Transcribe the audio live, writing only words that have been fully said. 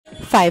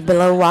Five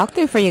Below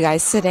walkthrough for you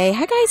guys today.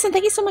 Hi guys, and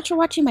thank you so much for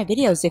watching my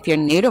videos. If you're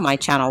new to my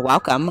channel,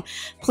 welcome.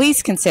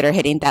 Please consider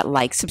hitting that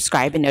like,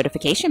 subscribe, and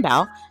notification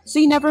bell so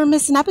you never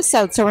miss an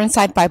episode. So we're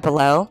inside Five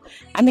Below.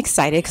 I'm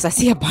excited because I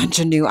see a bunch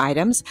of new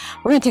items.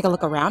 We're going to take a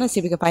look around and see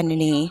if we can find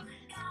any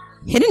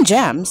hidden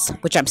gems,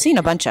 which I'm seeing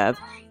a bunch of.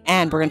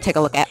 And we're going to take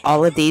a look at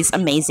all of these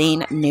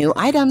amazing new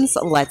items.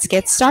 Let's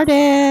get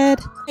started.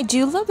 I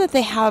do love that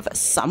they have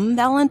some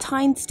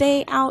Valentine's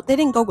Day out. They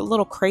didn't go a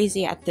little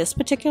crazy at this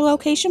particular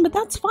location, but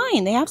that's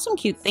fine. They have some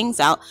cute things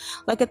out.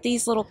 Look at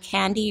these little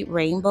candy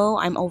rainbow.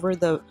 I'm over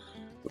the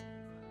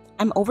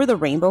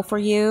rainbow for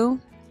you.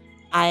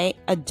 I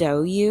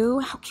adore you.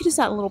 How cute is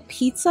that little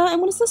pizza? And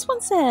what does this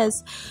one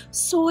says?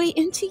 Soy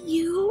into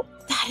you.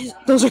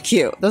 Those are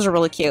cute. Those are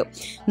really cute.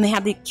 And they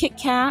have the Kit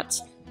Kat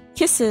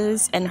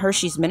Kisses and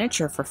Hershey's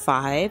miniature for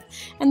 $5.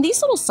 And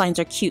these little signs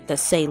are cute that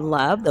say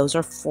love. Those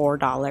are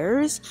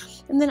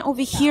 $4. And then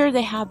over here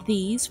they have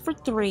these for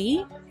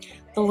 $3.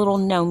 The little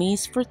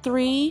Nomies for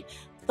 $3.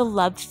 The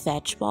Love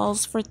Fetch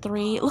balls for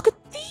 $3. Look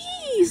at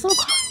these.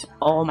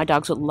 Oh, my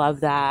dogs would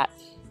love that.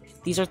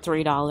 These are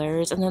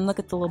 $3. And then look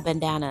at the little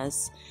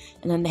bandanas.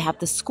 And then they have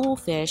the school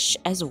fish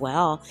as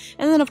well.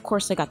 And then of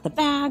course they got the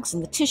bags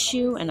and the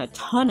tissue and a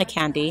ton of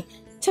candy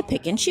to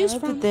pick and choose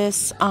from.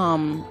 This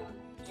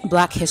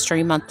Black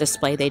History Month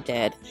display they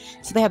did.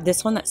 So they have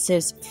this one that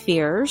says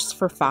Fierce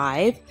for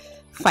 $5.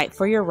 Fight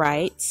for your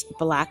rights.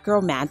 Black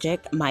Girl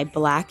Magic. My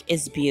black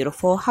is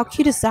beautiful. How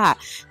cute is that?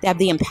 They have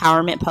the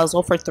empowerment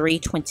puzzle for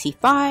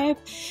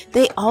 $3.25.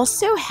 They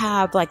also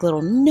have like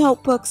little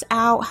notebooks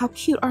out. How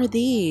cute are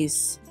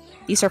these?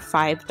 These are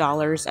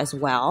 $5 as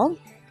well.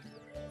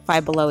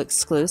 Five Below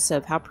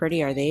exclusive. How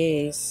pretty are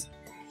these?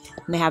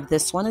 And they have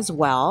this one as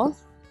well.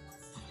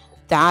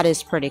 That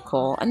is pretty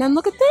cool. And then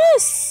look at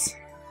this.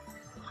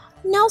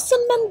 Nelson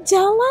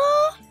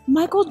Mandela,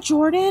 Michael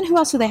Jordan. Who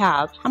else do they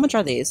have? How much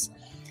are these?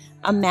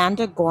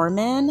 Amanda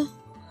Gorman,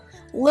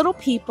 Little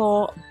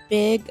People,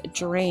 Big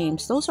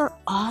Dreams. Those are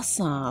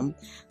awesome.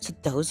 So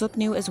those look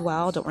new as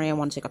well. Don't worry, I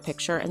want to take a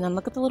picture. And then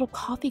look at the little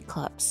coffee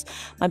cups.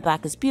 My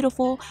black is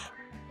beautiful.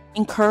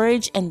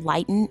 Encourage,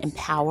 enlighten,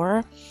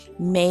 empower.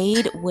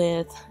 Made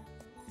with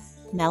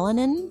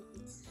melanin.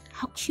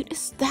 How cute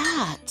is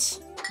that?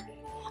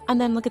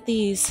 And then look at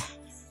these.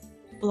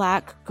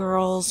 Black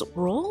Girls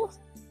Rule.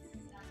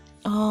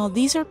 Oh,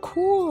 these are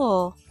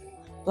cool.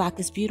 Black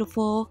is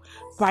beautiful.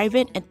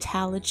 Vibrant,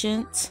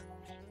 intelligent.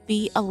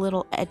 Be a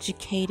little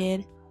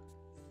educated.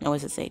 No, what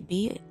does it say?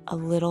 Be a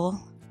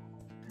little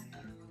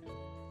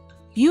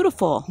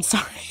beautiful. I'm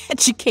sorry.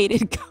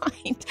 Educated,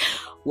 kind.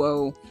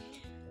 Whoa.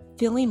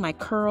 Feeling my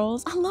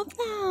curls. I love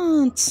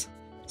that.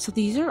 So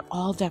these are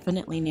all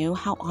definitely new.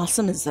 How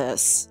awesome is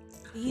this?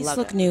 These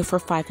look new for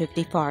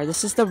 $5.54.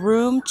 This is the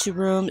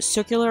room-to-room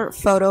circular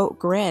photo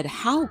grid.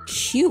 How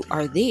cute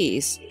are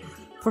these?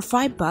 For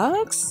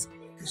 $5?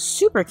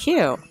 Super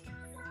cute.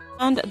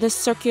 And this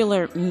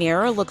circular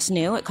mirror looks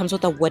new. It comes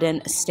with a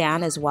wooden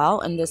stand as well.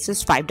 And this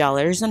is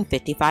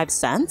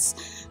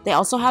 $5.55. They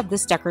also have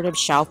this decorative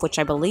shelf, which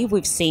I believe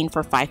we've seen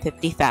for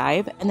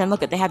 $5.55. And then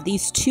look at, they have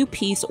these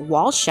two-piece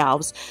wall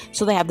shelves.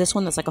 So they have this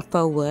one that's like a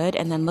faux wood.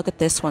 And then look at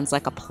this one's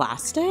like a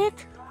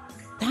plastic.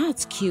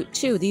 That's cute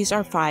too. These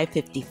are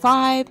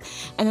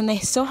 $5.55. And then they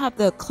still have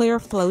the clear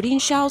floating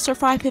shelves for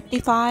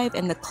 $5.55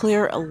 and the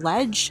clear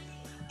ledge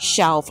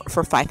shelf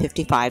for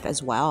 $5.55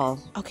 as well.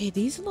 Okay,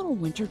 these little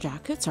winter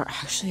jackets are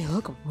actually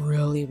look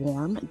really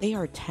warm. They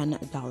are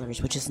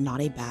 $10, which is not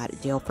a bad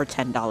deal for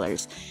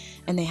 $10.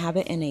 And they have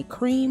it in a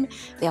cream.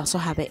 They also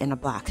have it in a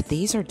black.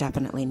 These are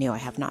definitely new. I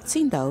have not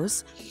seen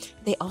those.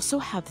 They also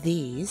have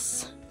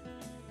these.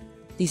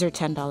 These are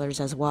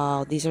 $10 as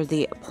well. These are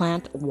the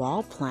plant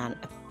wall plant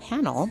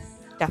panel.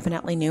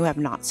 Definitely new. I have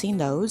not seen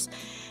those.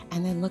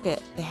 And then look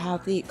at, they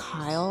have the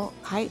Kendall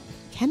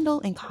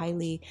and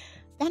Kylie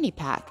fanny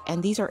pack,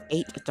 and these are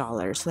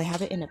 $8. So they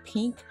have it in a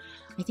pink.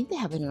 I think they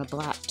have it in a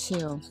black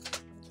too.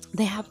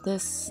 They have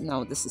this,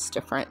 no, this is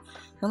different.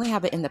 They only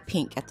have it in the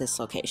pink at this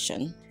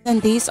location.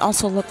 And these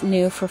also look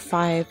new for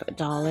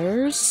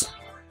 $5.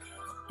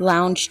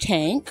 Lounge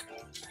tank.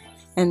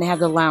 And they have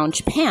the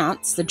lounge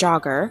pants, the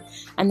jogger.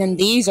 And then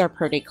these are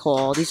pretty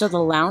cool. These are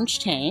the lounge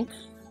tank.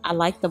 I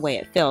like the way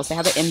it feels. They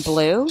have it in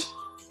blue,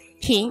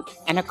 pink,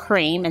 and a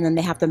cream, and then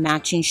they have the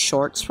matching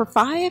shorts for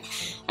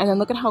 $5. And then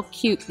look at how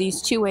cute these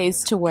two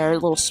ways to wear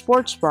little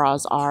sports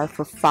bras are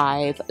for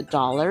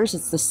 $5.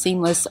 It's the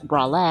seamless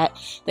bralette.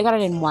 They got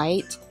it in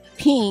white,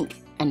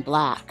 pink, and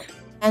black.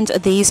 And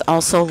these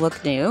also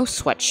look new,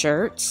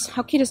 sweatshirts.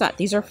 How cute is that?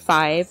 These are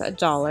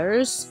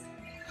 $5.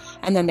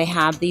 And then they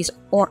have these,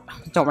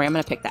 don't worry, I'm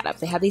going to pick that up.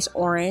 They have these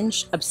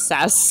orange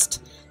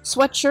obsessed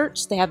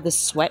sweatshirts. They have the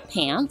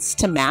sweatpants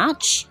to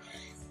match.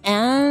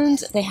 And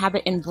they have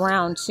it in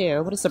brown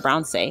too. What does the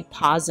brown say?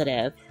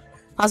 Positive.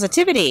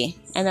 Positivity.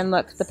 And then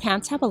look, the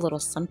pants have a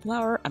little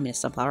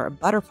a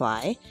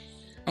butterfly.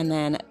 And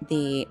then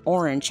the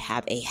orange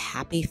have a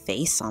happy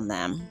face on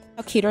them.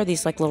 How cute are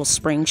these like little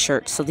spring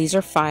shirts? So these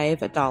are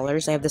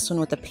 $5. I have this one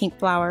with the pink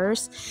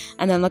flowers.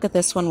 And then look at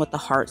this one with the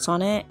hearts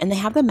on it. And they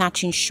have the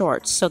matching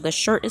shorts. So the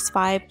shirt is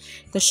 $5,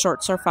 the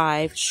shorts are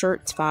 $5,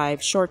 shirts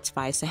 $5, shorts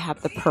 $5. So I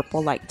have the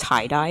purple like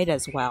tie-dyed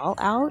as well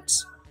out.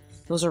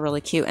 Those are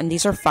really cute. And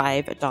these are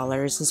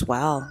 $5 as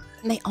well.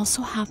 And they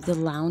also have the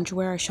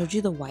loungewear. I showed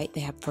you the white. They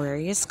have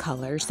various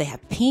colors. They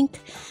have pink,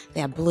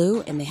 they have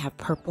blue, and they have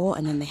purple.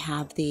 And then they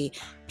have the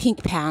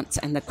pink pants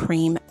and the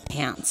cream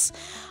pants.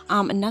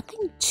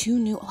 Nothing too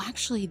new. Oh,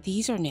 actually,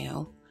 these are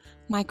new.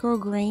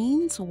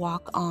 Microgreens,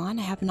 walk on.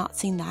 I have not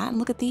seen that. And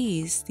look at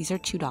these. These are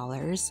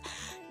 $2.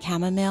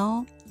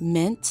 Chamomile,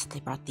 mint. They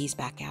brought these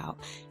back out.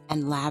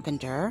 And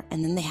lavender.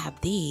 And then they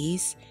have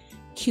these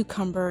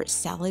cucumber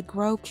salad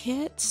grow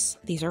kits.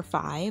 These are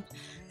 $5.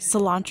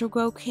 Cilantro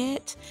grow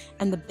kit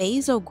and the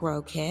basil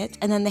grow kit.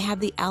 And then they have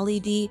the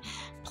LED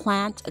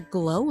plant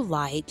glow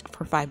light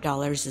for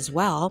 $5 as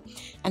well.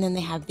 And then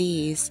they have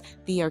these,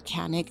 the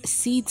organic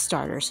seed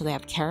starter. So they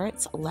have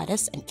carrots,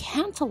 lettuce, and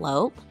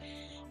cantaloupe.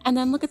 And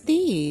then look at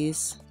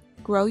these.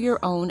 Grow your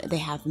own. They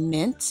have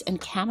mint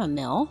and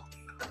chamomile.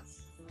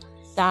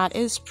 That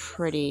is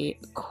pretty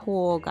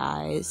cool,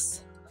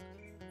 guys.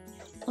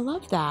 I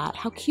love that.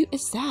 How cute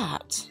is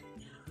that?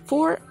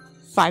 For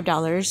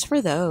 $5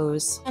 for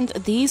those. And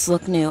these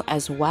look new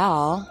as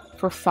well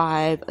for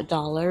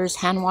 $5.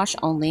 Hand wash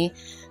only,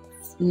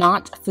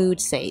 not food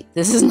safe.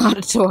 This is not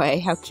a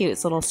toy. How cute.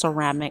 It's a little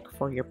ceramic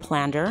for your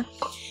planter.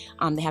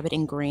 They have it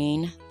in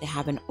green. They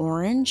have an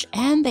orange.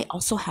 And they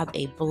also have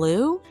a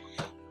blue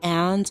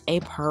and a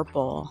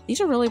purple.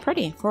 These are really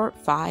pretty for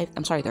they're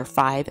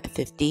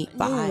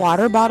 $5.55.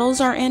 Water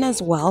bottles are in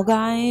as well,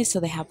 guys. So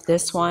they have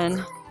this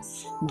one.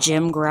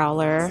 Gym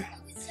Growler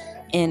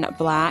in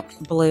black,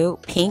 blue,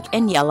 pink,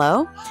 and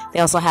yellow. They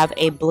also have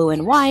a blue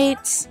and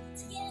white.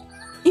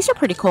 These are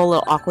pretty cool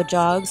little aqua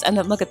jugs. And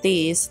then look at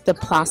these. The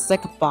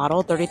plastic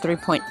bottle,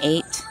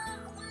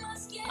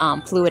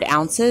 33.8 fluid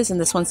ounces.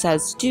 And this one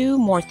says, do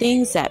more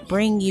things that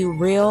bring you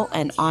real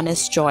and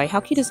honest joy. How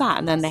cute is that?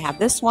 And then they have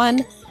this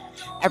one.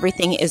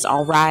 Everything is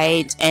all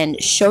right,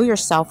 and show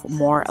yourself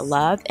more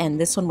love. And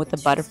this one with the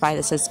butterfly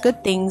that says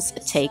good things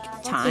take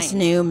time. This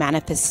new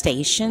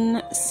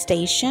manifestation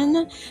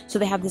station. So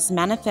they have this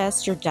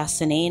manifest your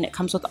destiny, and it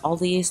comes with all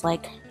these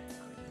like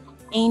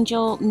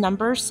angel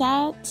number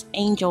set,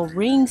 angel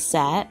ring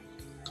set.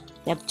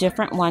 They have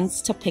different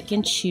ones to pick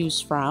and choose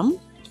from.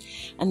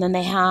 And then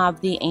they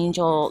have the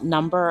angel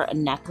number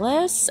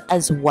necklace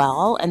as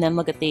well. And then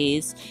look at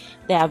these.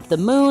 They have the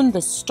moon,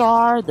 the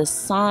star, the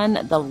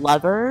sun, the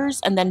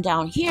lovers. And then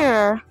down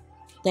here,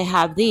 they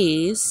have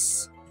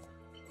these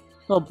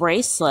little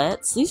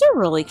bracelets. These are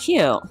really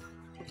cute.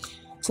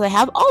 So they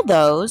have all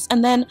those.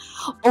 And then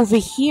over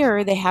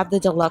here, they have the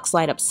deluxe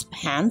light up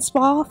hand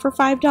spa for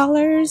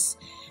 $5.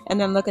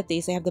 And then look at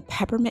these. They have the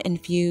peppermint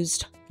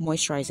infused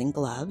moisturizing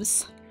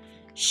gloves.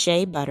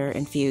 Shea butter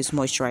infused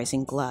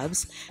moisturizing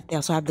gloves. They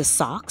also have the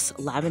socks,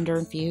 lavender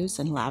infused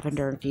and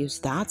lavender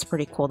infused. That's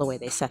pretty cool the way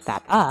they set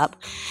that up.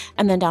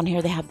 And then down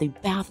here they have the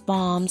bath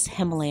bombs,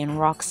 Himalayan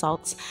rock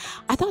salts.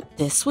 I thought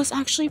this was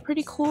actually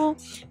pretty cool.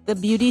 The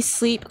Beauty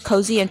Sleep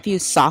Cozy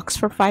infused socks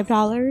for $5.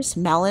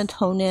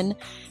 Melatonin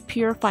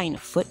purifying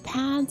foot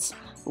pads,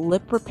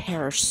 lip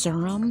repair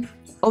serum,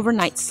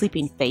 overnight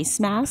sleeping face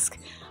mask,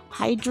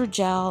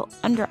 hydrogel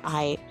under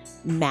eye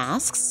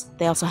masks.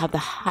 They also have the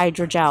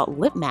hydrogel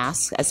lip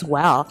mask as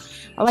well.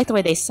 I like the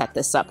way they set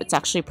this up. It's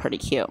actually pretty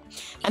cute.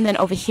 And then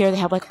over here they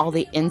have like all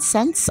the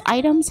incense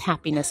items,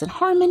 happiness and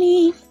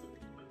harmony.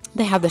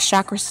 They have the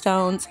chakra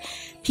stones,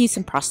 peace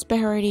and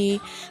prosperity.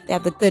 They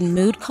have the good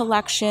mood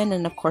collection,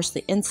 and of course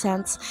the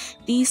incense.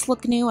 These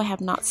look new. I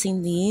have not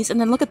seen these. And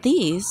then look at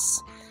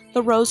these.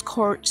 The rose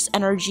quartz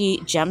energy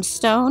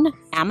gemstone,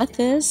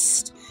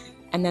 amethyst.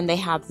 And then they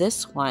have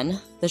this one,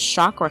 the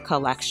chakra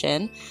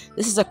collection.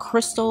 This is a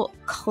crystal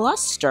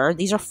cluster.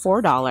 These are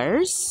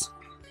 $4.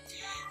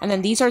 And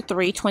then these are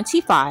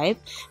 $3.25.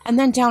 And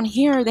then down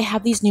here, they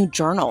have these new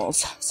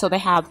journals. So they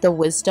have the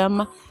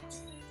wisdom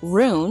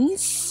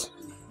runes.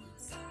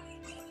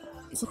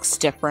 This looks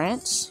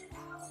different.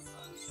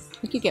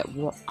 You could get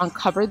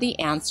uncover the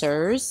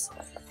answers.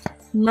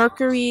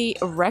 Mercury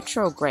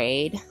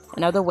retrograde.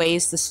 In other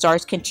ways, the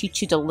stars can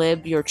teach you to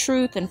live your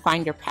truth and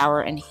find your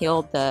power and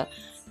heal the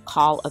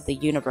call of the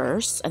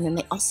universe. And then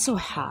they also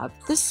have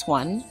this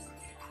one,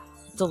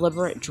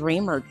 Deliberate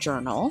Dreamer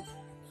Journal.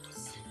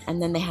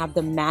 And then they have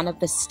the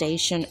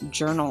Manifestation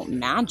Journal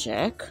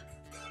Magic.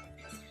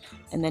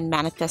 And then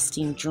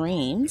Manifesting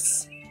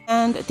Dreams.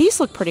 And these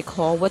look pretty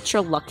cool. What's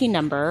your lucky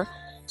number?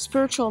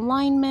 Spiritual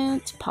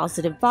alignment,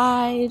 positive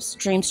vibes,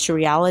 dreams to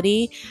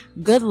reality,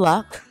 good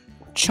luck,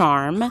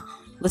 charm,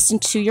 listen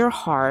to your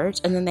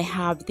heart. And then they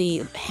have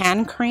the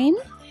hand cream,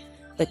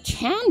 the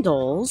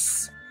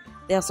candles.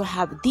 They also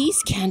have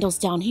these candles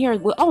down here.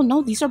 Oh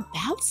no, these are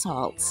bath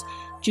salts.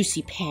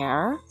 Juicy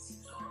pear,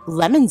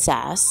 lemon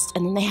zest,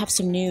 and then they have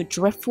some new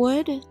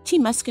driftwood, tea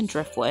musk and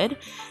driftwood,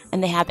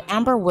 and they have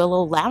amber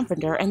willow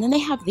lavender, and then they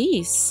have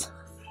these.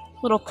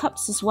 little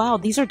cups as well.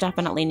 These are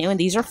definitely new, and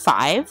these are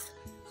 $5.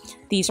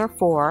 These are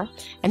 $4,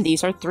 and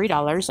these are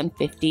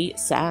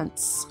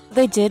 $3.50.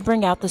 They did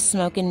bring out the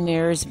Smoke and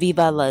Mirrors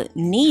Viva La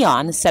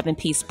Neon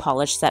 7-piece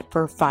polish set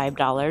for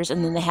 $5,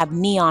 and then they have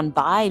Neon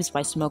Vibes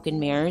by Smoke and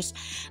Mirrors.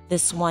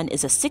 This one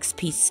is a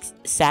 6-piece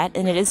set,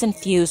 and it is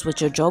infused with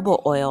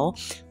jojoba oil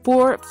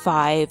for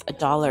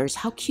 $5.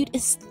 How cute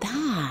is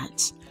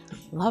that?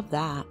 Love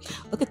that.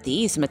 Look at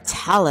these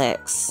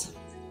metallics.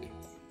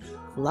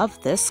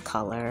 Love this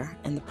color,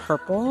 and the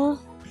purple.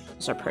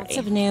 Those are pretty.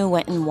 Lots of new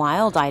Wet n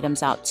Wild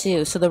items out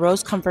too. So the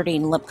Rose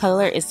Comforting lip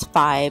color is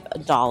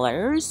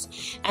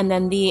 $5, and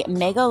then the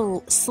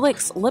Mega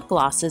Slicks lip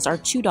glosses are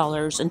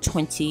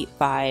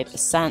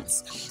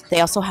 $2.25.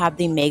 They also have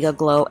the Mega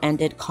Glow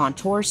Ended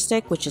Contour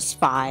Stick, which is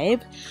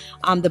 $5.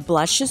 The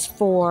blush is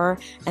 $4,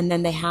 and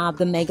then they have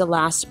the Mega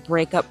Last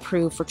Breakup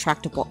Proof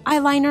Retractable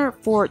Eyeliner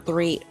for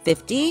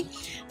 $3.50.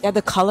 They have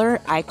the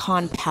Color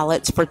Icon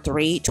palettes for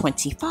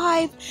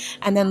 $3.25,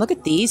 and then look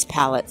at these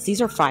palettes.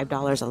 These are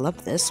 $5. I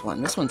love this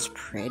one. This one's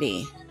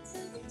pretty.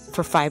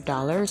 For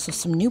 $5, so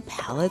some new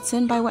palettes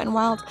in by Wet n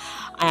Wild.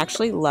 I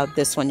actually love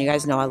this one. You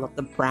guys know I love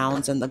the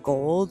browns and the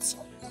golds.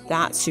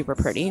 That's super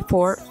pretty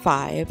for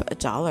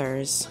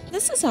 $5.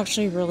 This is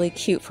actually really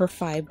cute for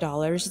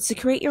 $5. It's a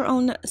create your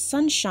own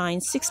sunshine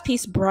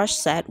 6-piece brush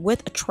set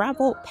with a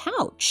travel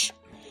pouch.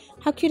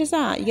 How cute is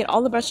that? You get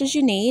all the brushes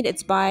you need.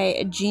 It's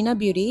by Gina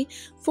Beauty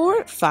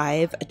for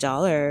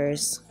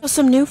 $5. So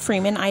some new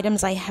Freeman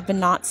items I have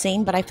not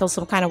seen, but I feel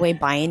some kind of way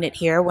buying it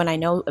here when I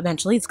know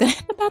eventually it's going to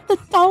end up at the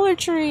Dollar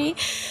Tree.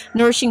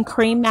 Nourishing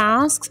Cream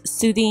Masks,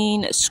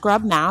 Soothing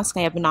Scrub Mask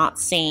I have not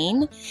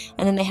seen.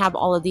 And then they have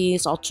all of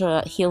these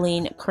Ultra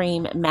Healing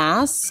Cream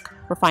Mask,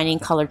 Refining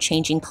Color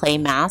Changing Clay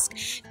Mask.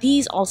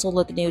 These also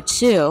look new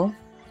too.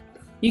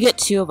 You get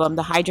 2 of them,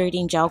 the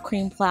Hydrating Gel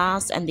Cream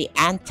Class and the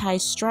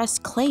Anti-Stress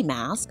Clay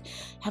Mask.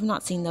 Have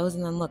not seen those.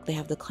 And then look, they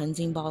have the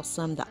Cleansing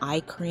Balsam, the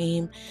Eye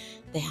Cream.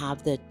 They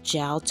have the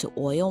Gel to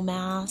Oil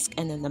Mask,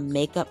 and then the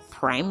Makeup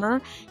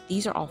Primer.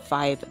 These are all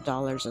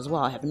 $5 as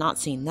well. I have not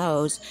seen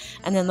those.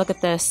 And then look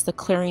at this, the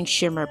Clearing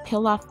Shimmer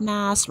Peel Off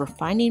Mask,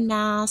 Refining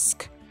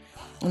Mask.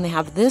 And they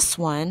have this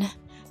one,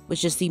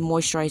 which is the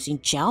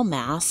Moisturizing Gel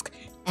Mask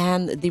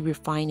and the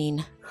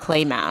Refining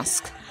Clay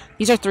Mask.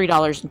 These are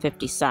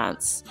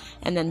 $3.50,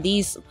 and then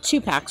these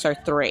 2-packs are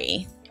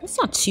 $3. That's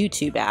not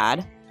too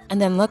bad. And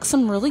then look,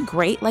 some really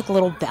great like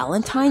little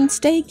Valentine's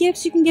Day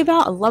gifts you can give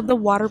out. I love the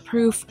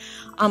waterproof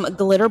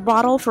glitter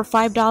bottle for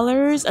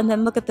 $5. And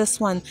then look at this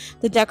one,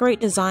 the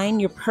Decorate Design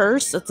Your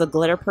Purse. It's a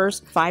glitter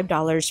purse,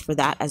 $5 for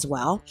that as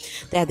well.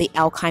 They have the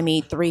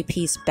Alchemy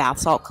 3-piece bath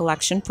salt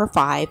collection for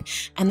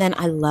 $5. And then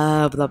I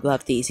love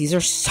these. These are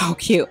so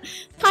cute.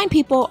 Kind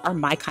people are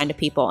my kind of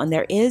people. And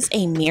there is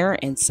a mirror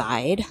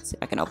inside. Let's see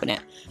if I can open it.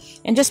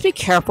 And just be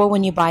careful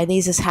when you buy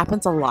these. This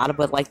happens a lot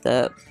with like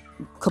the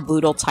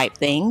caboodle type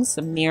things.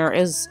 The mirror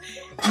is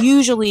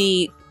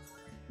usually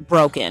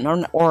broken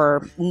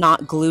or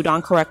not glued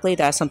on correctly.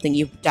 That's something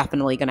you're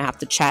definitely going to have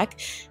to check.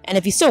 And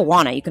if you still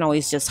want it, you can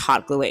always just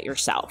hot glue it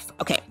yourself.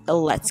 Okay,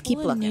 let's keep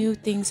looking. New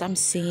things I'm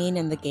seeing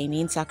in the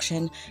gaming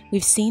section.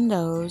 We've seen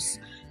those.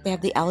 They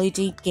have the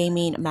LED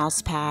gaming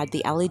mouse pad,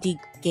 the LED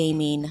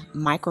gaming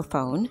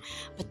microphone,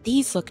 but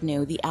these look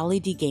new. The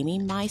LED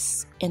gaming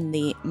mouse in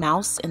the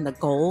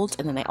gold,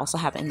 and then they also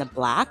have it in the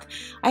black.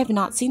 I have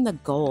not seen the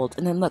gold.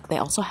 And then look, they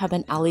also have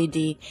an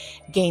LED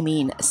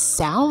gaming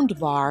sound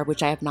bar,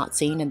 which I have not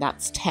seen, and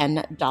that's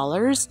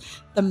 $10.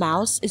 The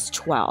mouse is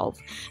 $12.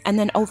 And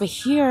then over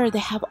here, they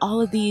have all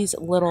of these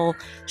little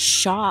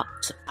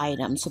shocked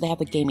items. So they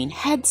have a gaming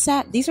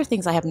headset. These are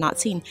things I have not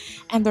seen,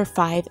 and they're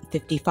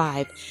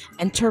 $5.55.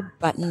 Enter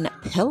button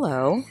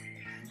pillow.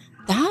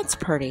 That's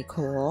pretty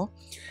cool.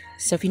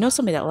 So if you know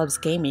somebody that loves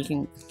gaming, you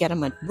can get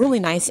them a really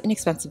nice,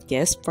 inexpensive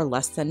gift for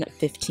less than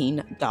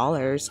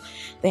 $15.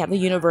 They have a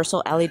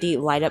universal LED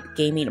light-up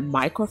gaming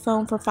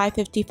microphone for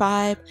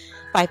 $5.55.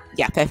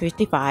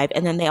 $5.55.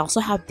 And then they also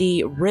have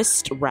the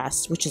wrist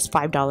rest, which is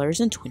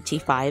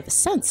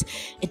 $5.25.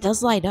 It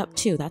does light up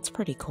too. That's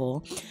pretty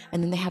cool.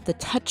 And then they have the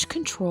touch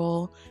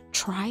control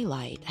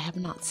tri-light. I have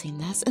not seen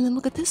this. And then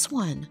look at this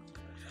one.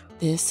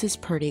 This is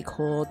pretty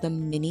cool, the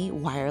mini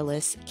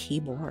wireless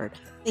keyboard.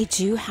 They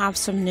do have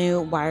some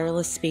new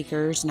wireless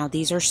speakers. Now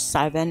these are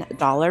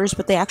 $7,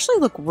 but they actually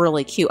look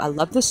really cute. I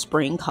love the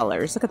spring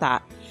colors. Look at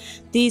that.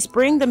 These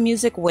bring the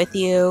music with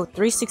you.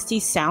 360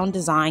 sound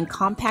design,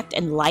 compact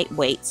and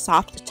lightweight,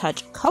 soft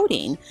touch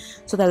coating.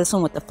 So they have this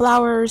one with the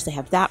flowers. They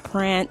have that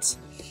print.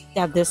 They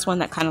have this one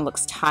that kind of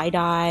looks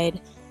tie-dyed.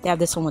 They have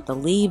this one with the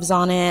leaves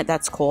on it.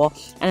 That's cool.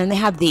 And then they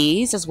have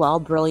these as well,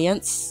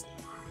 Brilliance.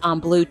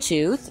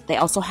 Bluetooth. They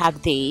also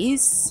have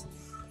these,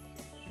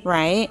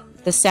 right?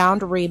 The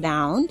Sound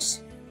Rebound.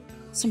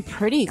 Some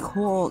pretty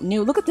cool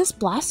new. Look at this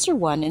blaster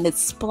one, and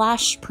it's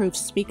splash proof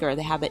speaker.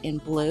 They have it in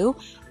blue,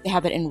 they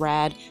have it in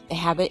red, they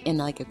have it in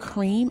like a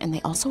cream, and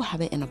they also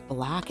have it in a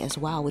black as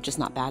well, which is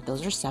not bad.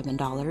 Those are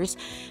 $7.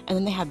 And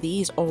then they have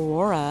these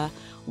Aurora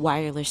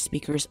wireless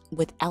speakers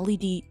with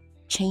LED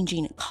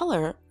changing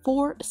color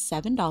for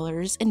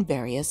 $7 in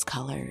various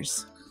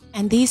colors.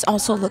 And these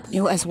also look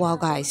new as well,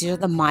 guys. These are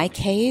the My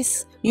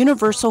Case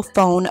Universal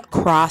Phone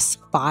Cross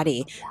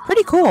Body.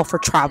 Pretty cool for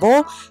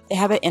travel. They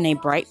have it in a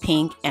bright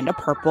pink and a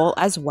purple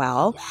as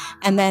well.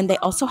 And then they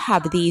also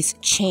have these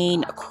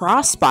chain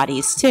cross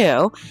bodies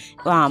too,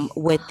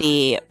 with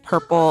the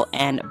purple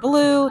and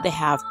blue. They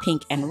have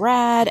pink and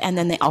red. And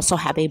then they also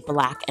have a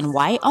black and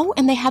white. Oh,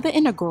 and they have it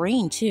in a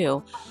green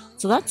too.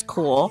 So that's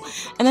cool.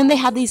 And then they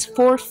have these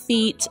 4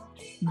 feet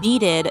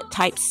beaded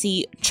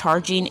Type-C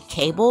charging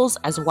cables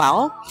as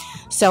well.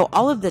 So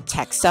all of the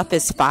tech stuff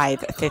is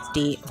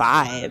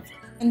 $5.55.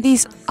 And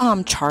these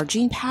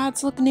charging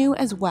pads look new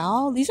as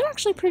well. These are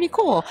actually pretty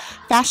cool.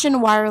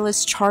 Fashion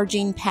wireless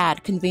charging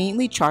pad.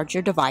 Conveniently charge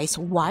your device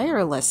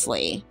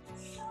wirelessly.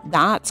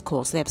 That's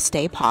cool. So they have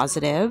Stay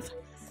Positive.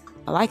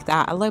 I like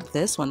that. I love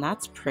this one.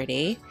 That's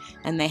pretty.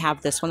 And they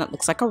have this one that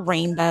looks like a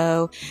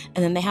rainbow.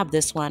 And then they have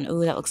this one.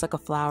 Ooh, that looks like a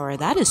flower.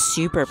 That is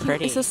super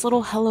pretty. It's this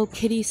little Hello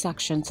Kitty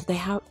section. So they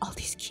have, oh,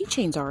 these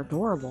keychains are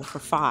adorable for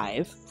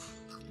 $5.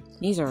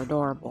 These are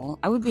adorable.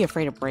 I would be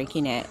afraid of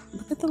breaking it.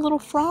 Look at the little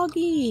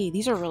froggy.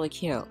 These are really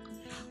cute.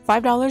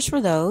 $5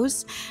 for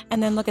those.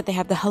 And then look at, they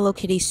have the Hello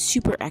Kitty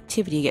Super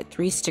Activity. You get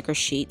 3 sticker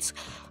sheets.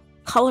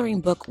 Coloring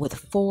book with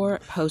 4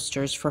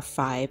 posters for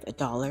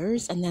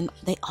 $5. And then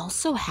they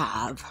also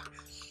have,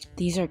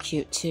 these are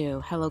cute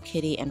too. Hello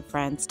Kitty and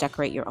Friends.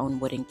 Decorate your own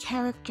wooden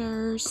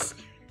characters.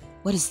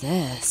 What is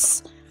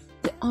this?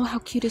 Oh, how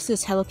cute is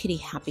this? Hello Kitty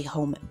Happy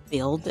Home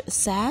build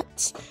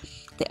set.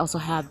 They also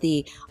have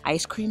the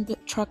ice cream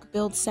truck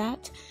build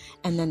set,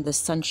 and then the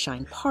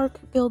Sunshine Park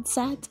build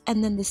set,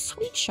 and then the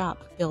Sweet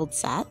Shop build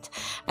set.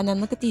 And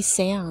then look at these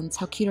sands.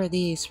 How cute are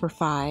these for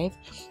 $5?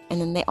 And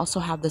then they also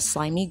have the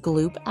slimy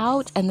gloop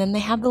out, and then they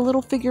have the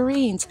little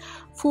figurines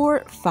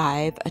for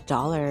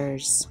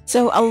 $5.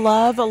 So I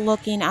love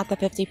looking at the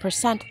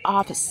 50%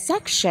 off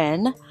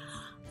section.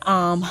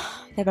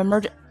 They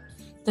have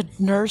the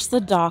nurse,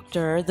 the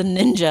doctor, the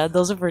ninja.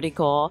 Those are pretty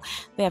cool.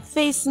 They have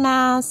face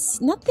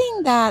masks.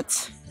 Nothing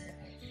that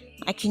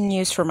I can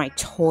use for my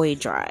toy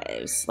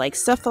drives. Like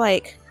stuff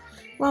like,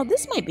 well,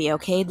 this might be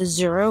okay. The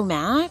Zero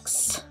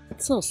Max.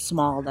 It's a little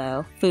small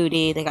though.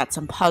 Foodie. They got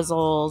some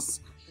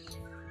puzzles.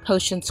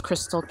 Potions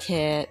crystal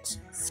kit.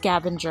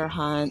 Scavenger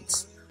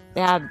hunt.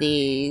 They have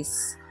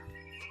these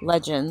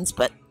legends,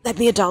 but that'd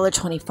be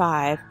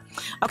 $1.25.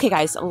 Okay,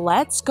 guys,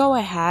 let's go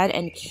ahead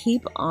and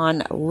keep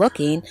on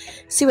looking,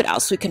 see what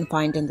else we can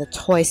find in the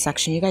toy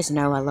section. You guys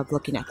know I love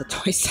looking at the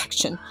toy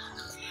section.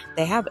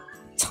 They have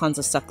tons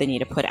of stuff they need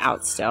to put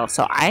out still.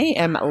 So I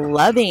am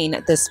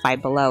loving this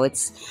Five Below.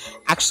 It's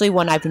actually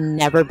one I've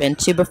never been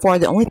to before.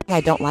 The only thing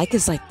I don't like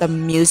is like the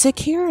music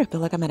here. I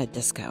feel like I'm at a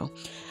disco.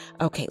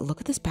 Okay,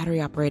 look at this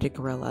battery operated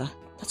gorilla.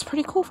 That's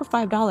pretty cool for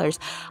 $5.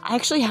 I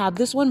actually have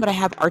this one, but I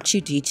have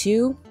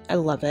R2-D2. I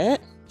love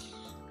it.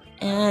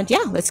 And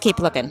yeah, let's keep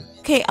looking.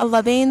 Okay, I'm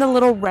loving the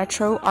little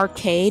retro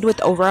arcade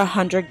with over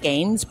 100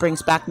 games.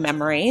 Brings back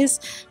memories.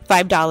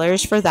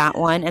 $5 for that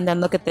one. And then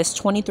look at this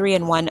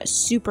 23-in-1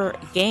 super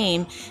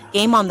game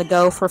on the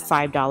go for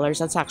 $5.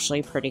 That's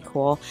actually pretty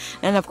cool.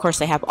 And of course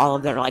they have all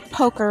of their like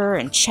poker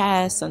and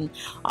chess and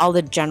all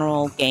the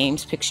general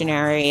games,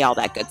 Pictionary, all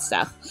that good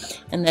stuff.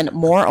 And then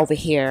more over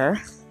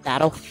here,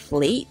 Battle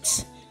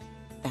Fleet.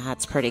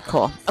 That's pretty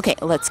cool. Okay,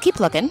 let's keep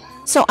looking.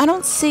 So I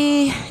don't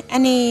see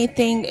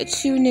anything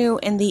too new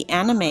in the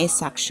anime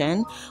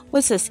section.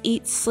 What's this?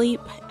 Eat,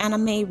 Sleep,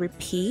 Anime,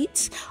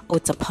 Repeat. Oh,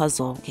 it's a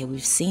puzzle. Okay,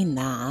 we've seen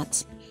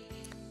that.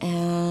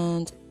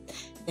 And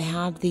they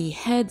have the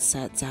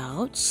headsets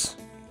out.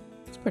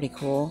 It's pretty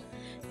cool.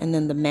 And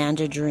then the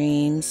Manja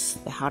Dreams,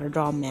 the How to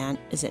Draw Man.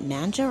 Is it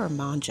Manja or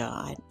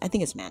Manja? I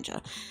think it's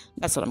Manja.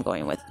 That's what I'm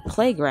going with.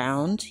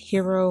 Playground,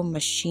 Hiro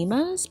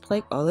Mishima's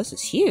play. Oh, this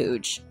is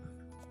huge.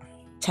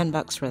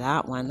 $10 for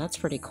that one. That's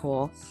pretty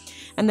cool.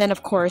 And then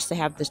of course they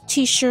have the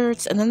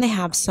t-shirts, and then they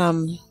have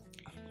some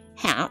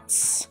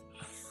hats.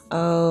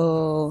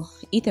 Oh,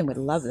 Ethan would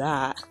love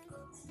that.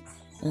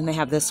 And they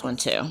have this one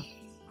too.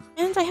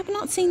 And I have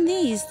not seen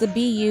these, the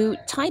BU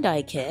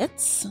tie-dye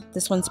kits.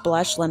 This one's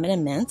blush, lemon,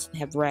 and mint. They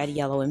have red,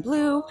 yellow, and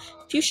blue,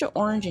 fuchsia,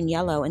 orange, and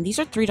yellow. And these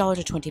are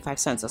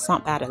 $3.25. That's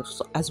not bad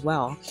as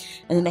well.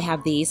 And then they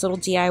have these little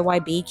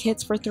DIY bead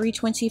kits for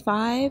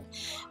 $3.25.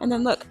 And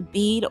then look,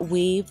 bead,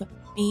 weave,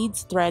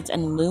 beads, threads,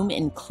 and loom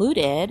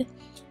included.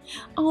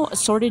 Oh,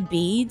 assorted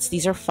beads.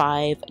 These are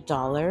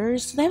 $5.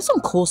 So they have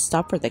some cool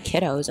stuff for the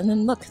kiddos. And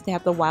then look, they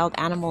have the wild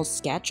animals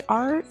sketch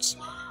art.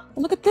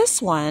 And look at this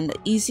one.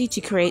 Easy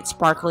to create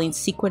sparkling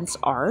sequence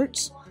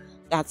art.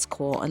 That's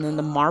cool. And then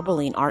the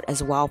marbling art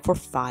as well for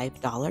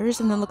 $5.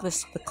 And then look at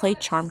this, the clay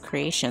charm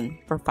creation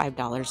for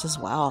 $5 as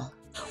well.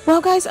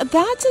 Well, guys,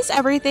 that is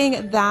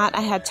everything that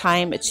I had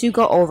time to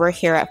go over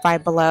here at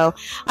Five Below.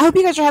 I hope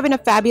you guys are having a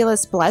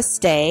fabulous,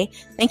 blessed day.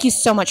 Thank you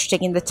so much for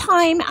taking the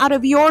time out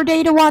of your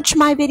day to watch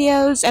my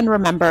videos. And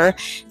remember,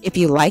 if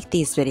you like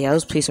these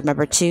videos, please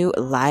remember to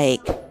like,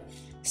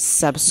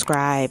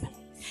 subscribe,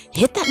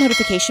 hit that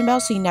notification bell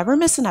so you never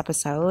miss an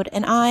episode.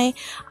 And I'm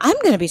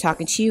going to be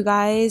talking to you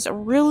guys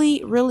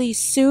really, really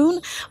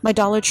soon. My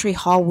Dollar Tree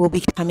haul will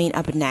be coming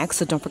up next,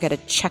 so don't forget to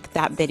check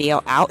that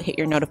video out. Hit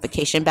your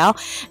notification bell,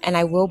 and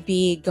I will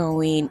be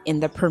going in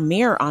the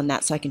premiere on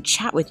that so I can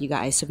chat with you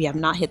guys. So if you have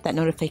not hit that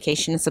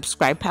notification and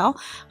subscribe, pal,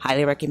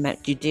 highly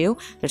recommend you do.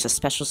 There's a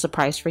special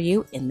surprise for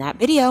you in that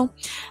video.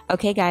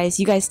 Okay, guys,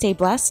 you guys stay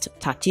blessed.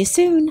 Talk to you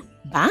soon.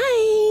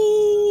 Bye.